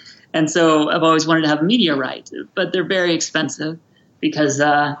 and so I've always wanted to have a meteorite, but they're very expensive because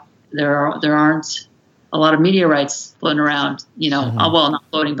there aren't a lot of meteorites floating around, well, not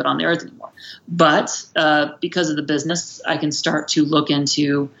floating, but on the earth anymore. But because of the business, I can start to look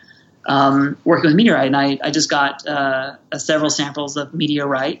into working with meteorite. And I just got several samples of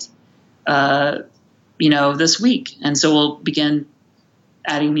meteorite, this week. And so we'll begin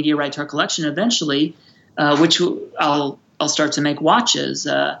adding meteorite to our collection eventually, which I'll start to make watches.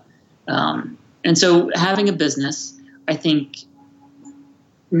 And so having a business, I think,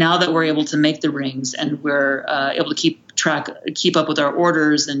 now that we're able to make the rings and we're able to keep up with our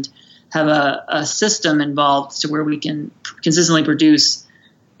orders and have a system involved to where we can consistently produce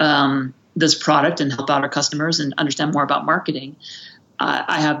this product and help out our customers and understand more about marketing,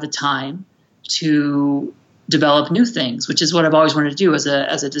 I have the time to develop new things, which is what I've always wanted to do as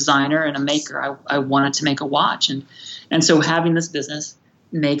a designer and a maker. I wanted to make a watch, and so having this business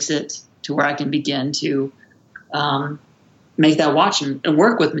makes it to where I can begin to make that watch and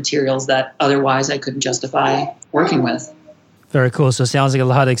work with materials that otherwise I couldn't justify working with. Very cool. So it sounds like a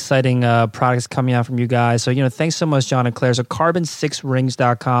lot of exciting products coming out from you guys. So, thanks so much, John and Claire. So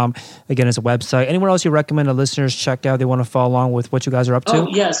carbon6rings.com, again, is a website. Anyone else you recommend the listeners check out if they want to follow along with what you guys are up to? Oh,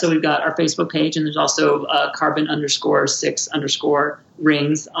 yeah. So we've got our Facebook page, and there's also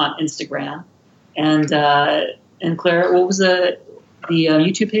carbon_6_rings on Instagram. And Claire, what was the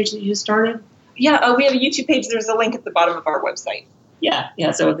YouTube page that you just started? Yeah, we have a YouTube page. There's a link at the bottom of our website. Yeah.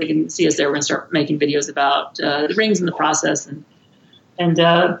 So they can see us there. We're going to start making videos about the rings and the process and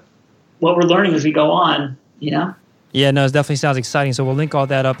what we're learning as we go on, Yeah, no, it definitely sounds exciting. So we'll link all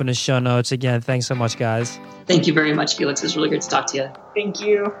that up in the show notes. Again, thanks so much, guys. Thank you very much, Felix. It's really great to talk to you. Thank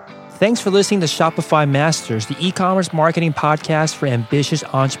you. Thanks for listening to Shopify Masters, the e-commerce marketing podcast for ambitious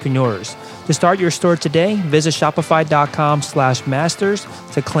entrepreneurs. To start your store today, visit shopify.com/masters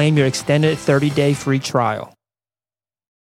to claim your extended 30-day free trial.